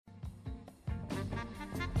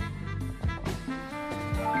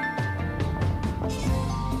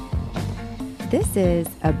This is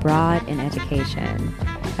Abroad in Education,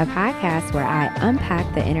 a podcast where I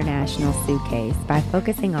unpack the international suitcase by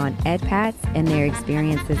focusing on EdPats and their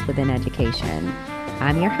experiences within education.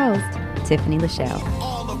 I'm your host, Tiffany Lachelle.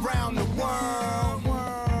 All around the world.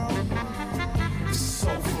 It's so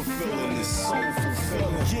fulfilling, it's so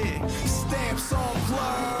fulfilling. Yeah, stamps on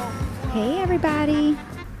cloud. Hey everybody.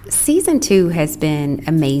 Season 2 has been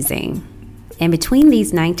amazing. And between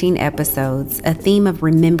these 19 episodes, a theme of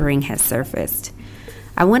remembering has surfaced.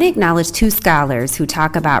 I want to acknowledge 2 scholars who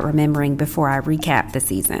talk about remembering before I recap the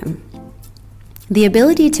season. The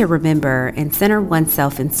ability to remember and center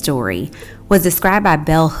oneself in story was described by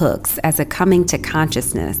Bell Hooks as a coming to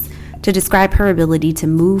consciousness to describe her ability to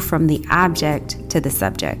move from the object to the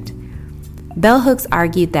subject. Bell Hooks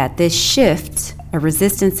argued that this shift, a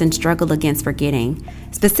resistance and struggle against forgetting,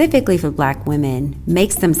 specifically for Black women,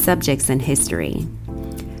 makes them subjects in history.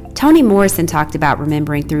 Toni Morrison talked about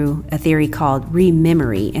remembering through a theory called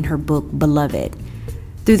rememory in her book Beloved.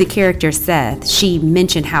 Through the character Seth, she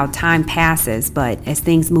mentioned how time passes, but as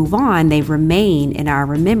things move on, they remain in our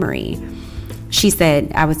memory. She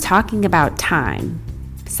said, "I was talking about time.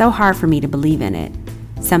 So hard for me to believe in it.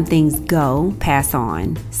 Some things go, pass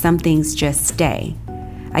on. Some things just stay.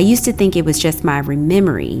 I used to think it was just my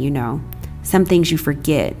rememory, you know. Some things you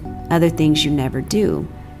forget, other things you never do.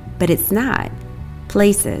 But it's not.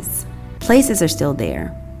 Places are still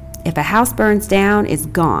there. If a house burns down, it's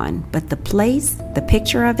gone, but the place, the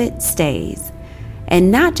picture of it, stays.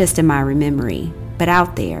 And not just in my memory, but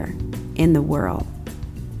out there, in the world."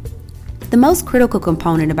 The most critical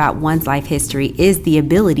component about one's life history is the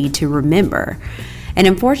ability to remember. And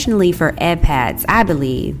unfortunately for EdPats, I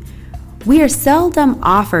believe, we are seldom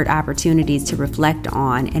offered opportunities to reflect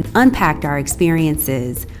on and unpack our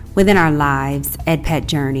experiences within our lives, EdPat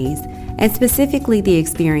journeys, and specifically the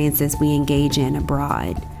experiences we engage in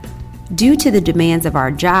abroad. Due to the demands of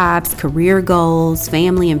our jobs, career goals,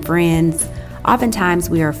 family, and friends, oftentimes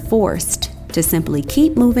we are forced to simply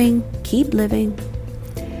keep moving, keep living.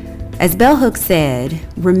 As Bell Hooks said,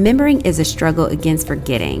 remembering is a struggle against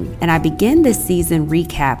forgetting, and I begin this season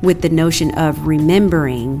recap with the notion of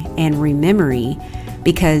remembering and rememory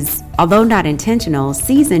because, although not intentional,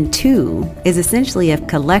 Season 2 is essentially a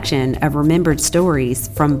collection of remembered stories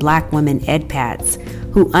from Black women EdPats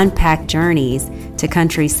who unpack journeys to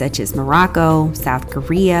countries such as Morocco, South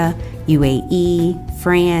Korea, UAE,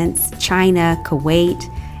 France, China, Kuwait,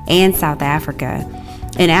 and South Africa.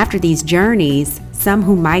 And after these journeys, some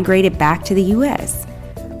who migrated back to the U.S.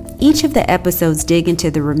 Each of the episodes dig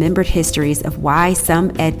into the remembered histories of why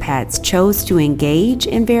some EdPats chose to engage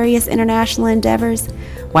in various international endeavors,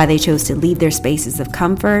 why they chose to leave their spaces of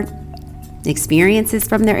comfort, experiences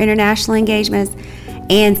from their international engagements,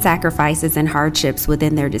 and sacrifices and hardships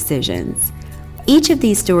within their decisions. Each of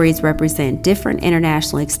these stories represent different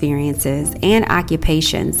international experiences and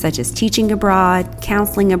occupations such as teaching abroad,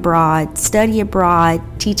 counseling abroad, study abroad,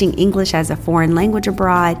 teaching English as a foreign language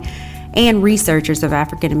abroad, and researchers of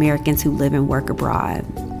African Americans who live and work abroad.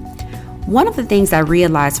 One of the things I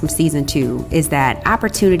realized from Season 2 is that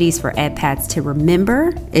opportunities for EdPats to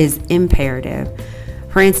remember is imperative.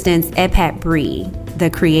 For instance, EdPat Bree, the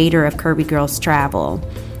creator of Curvy Girls Travel,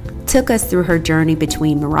 took us through her journey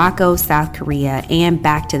between Morocco, South Korea, and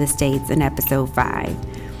back to the States in episode 5.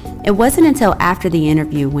 It wasn't until after the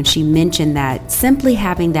interview when she mentioned that simply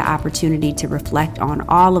having the opportunity to reflect on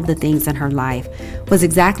all of the things in her life was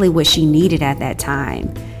exactly what she needed at that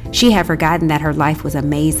time. She had forgotten that her life was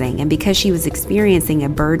amazing, and because she was experiencing a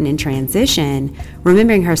burden in transition,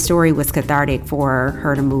 remembering her story was cathartic for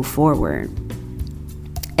her to move forward.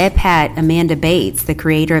 EdPat Amanda Bates, the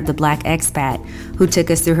creator of The Black Expat, who took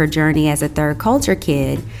us through her journey as a third culture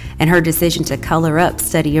kid and her decision to color up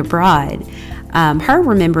study abroad. Her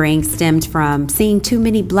remembering stemmed from seeing too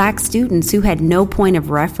many Black students who had no point of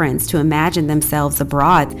reference to imagine themselves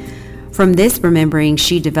abroad. From this remembering,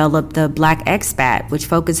 she developed The Black Expat, which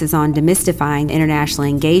focuses on demystifying international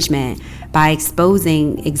engagement by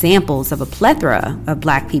exposing examples of a plethora of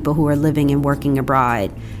Black people who are living and working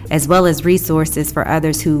abroad, as well as resources for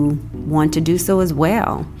others who want to do so as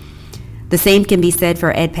well. The same can be said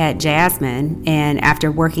for EdPat Jasmine, and after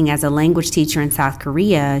working as a language teacher in South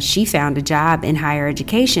Korea, she found a job in higher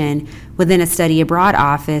education within a study abroad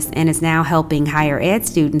office and is now helping higher ed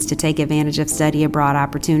students to take advantage of study abroad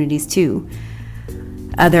opportunities too.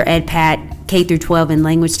 Other EdPat K-12 and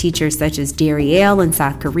language teachers such as Darielle in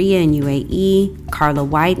South Korea and UAE, Carla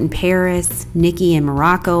White in Paris, Nikki in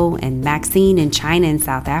Morocco, and Maxine in China and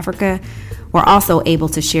South Africa were also able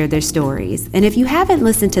to share their stories. And if you haven't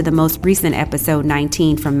listened to the most recent episode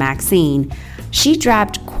 19 from Maxine, she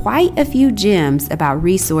dropped quite a few gems about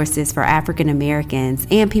resources for African Americans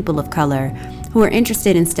and people of color who are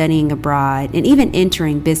interested in studying abroad and even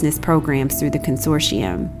entering business programs through the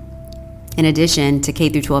consortium. In addition to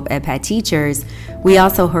K-12 EdPAT teachers, we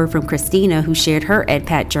also heard from Christina, who shared her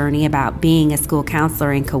EdPAT journey about being a school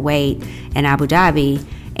counselor in Kuwait and Abu Dhabi,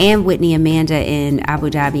 and Whitney Amanda in Abu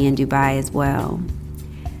Dhabi and Dubai as well.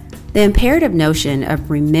 The imperative notion of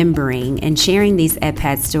remembering and sharing these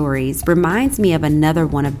EdPAT stories reminds me of another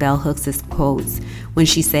one of Bell Hooks' quotes when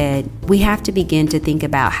she said, "We have to begin to think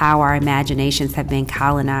about how our imaginations have been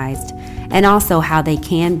colonized and also how they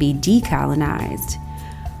can be decolonized."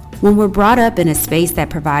 When we're brought up in a space that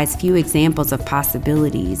provides few examples of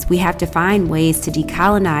possibilities, we have to find ways to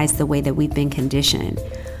decolonize the way that we've been conditioned.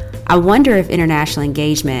 I wonder if international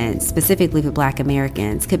engagement, specifically for Black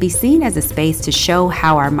Americans, could be seen as a space to show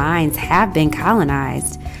how our minds have been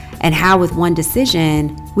colonized and how with one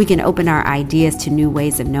decision, we can open our ideas to new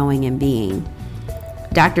ways of knowing and being.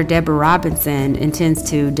 Dr. Deborah Robinson intends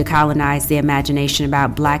to decolonize the imagination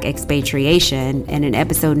about Black expatriation, and in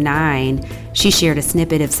episode 9, she shared a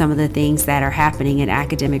snippet of some of the things that are happening in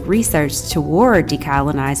academic research toward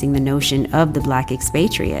decolonizing the notion of the Black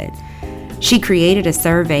expatriate. She created a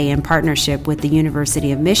survey in partnership with the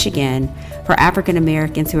University of Michigan for African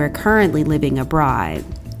Americans who are currently living abroad.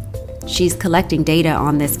 She's collecting data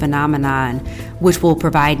on this phenomenon, which will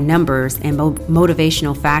provide numbers and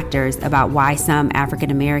motivational factors about why some African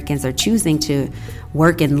Americans are choosing to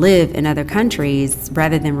work and live in other countries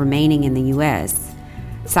rather than remaining in the U.S.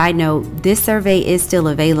 Side note, this survey is still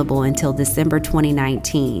available until December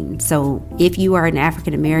 2019. So if you are an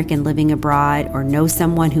African American living abroad or know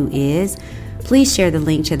someone who is, please share the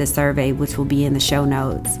link to the survey, which will be in the show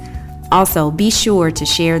notes. Also, be sure to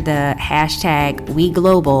share the hashtag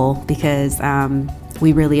WeGlobal because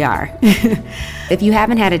we really are. If you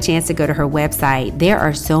haven't had a chance to go to her website, there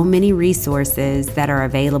are so many resources that are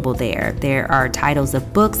available there. There are titles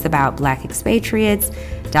of books about Black expatriates,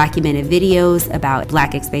 documented videos about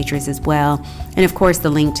Black expatriates as well, and of course the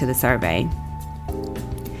link to the survey.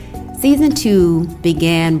 Season 2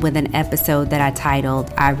 began with an episode that I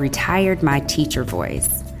titled, "I Retired My Teacher Voice."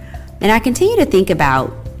 And I continue to think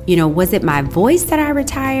about, was it my voice that I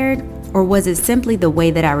retired, or was it simply the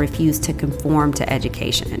way that I refused to conform to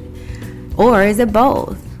education? Or is it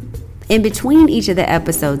both? In between each of the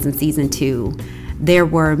episodes in season 2, there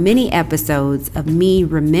were many episodes of me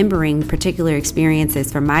remembering particular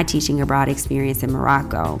experiences from my teaching abroad experience in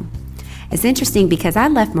Morocco. It's interesting because I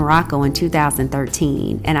left Morocco in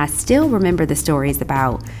 2013, and I still remember the stories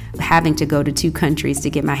about having to go to 2 countries to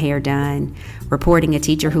get my hair done, reporting a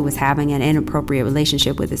teacher who was having an inappropriate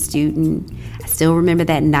relationship with a student. I still remember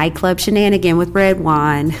that nightclub shenanigan with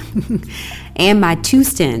Redwan, and my 2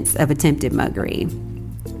 stints of attempted muggery.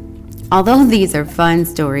 Although these are fun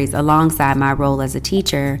stories alongside my role as a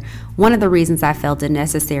teacher, one of the reasons I felt it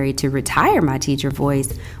necessary to retire my teacher voice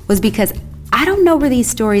was because I don't know where these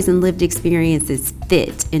stories and lived experiences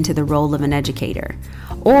fit into the role of an educator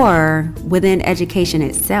or within education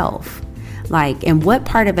itself. Like, in what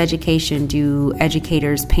part of education do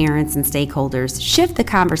educators, parents, and stakeholders shift the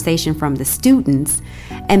conversation from the students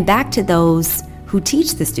and back to those who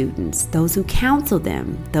teach the students, those who counsel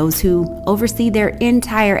them, those who oversee their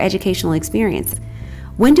entire educational experience?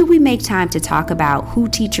 When do we make time to talk about who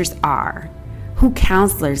teachers are, who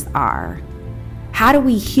counselors are? How do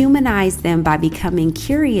we humanize them by becoming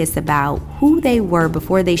curious about who they were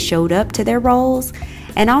before they showed up to their roles,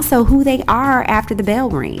 and also who they are after the bell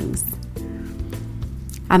rings?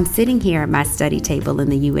 I'm sitting here at my study table in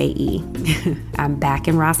the UAE. I'm back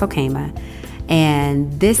in Ras Al Khaimah,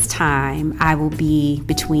 and this time I will be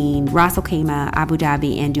between Ras Al Khaimah, Abu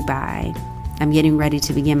Dhabi, and Dubai. I'm getting ready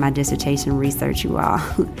to begin my dissertation research, you all.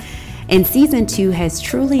 And season 2 has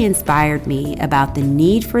truly inspired me about the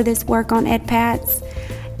need for this work on EdPATs.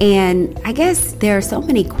 And I guess there are so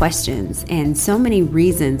many questions and so many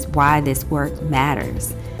reasons why this work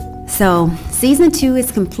matters. So season 2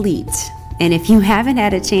 is complete. And if you haven't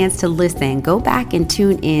had a chance to listen, go back and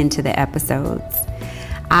tune in to the episodes.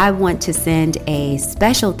 I want to send a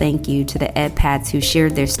special thank you to the EdPATs who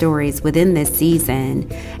shared their stories within this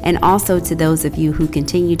season, and also to those of you who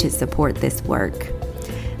continue to support this work.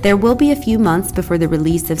 There will be a few months before the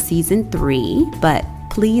release of season 3, but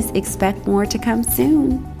please expect more to come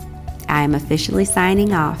soon. I am officially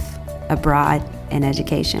signing off. Abroad in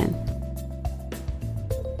Education.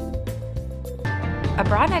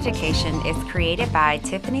 Abroad Education is created by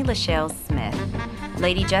Tiffany Lachelle Smith.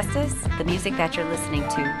 Lady Justice, the music that you're listening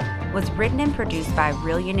to, was written and produced by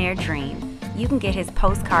Billionaire Dream. you can get his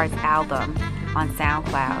Postcards album on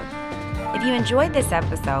SoundCloud. If you enjoyed this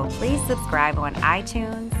episode, please subscribe on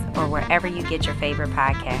iTunes or wherever you get your favorite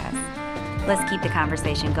podcasts. Let's keep the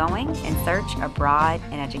conversation going and search Abroad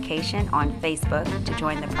in Education on Facebook to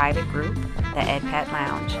join the private group, the EdPat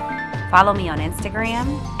Lounge. Follow me on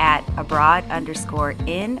Instagram at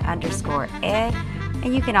abroad_in_ed,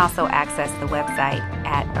 and you can also access the website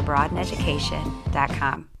at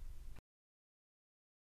abroadeducation.com.